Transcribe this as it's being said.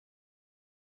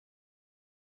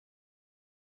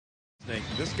snake.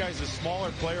 This guy's a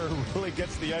smaller player who really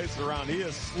gets the ice around. He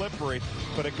is slippery,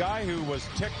 but a guy who was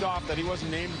ticked off that he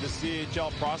wasn't named to the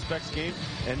CHL Prospects game.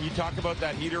 And you talk about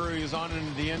that heater he was on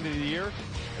at the end of the year.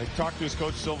 I talked to his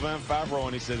coach, Sylvain Favreau,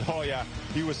 and he said, oh, yeah,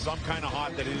 he was some kind of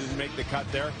hot that he didn't make the cut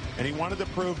there. And he wanted to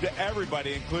prove to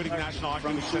everybody, including National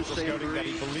Hockey League Central Scouting, that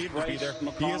he believed to be there.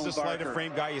 He is a slighter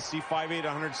frame guy. You see 5'8",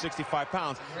 165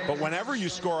 pounds. But whenever you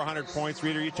score 100 points,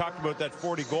 Reader, you talked about that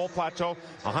 40-goal plateau.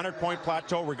 100-point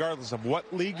plateau, regardless of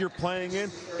what league you're playing in,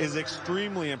 is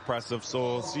extremely impressive. So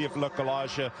we'll see if Le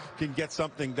Collage can get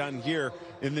something done here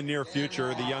in the near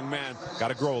future. The young man got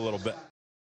to grow a little bit.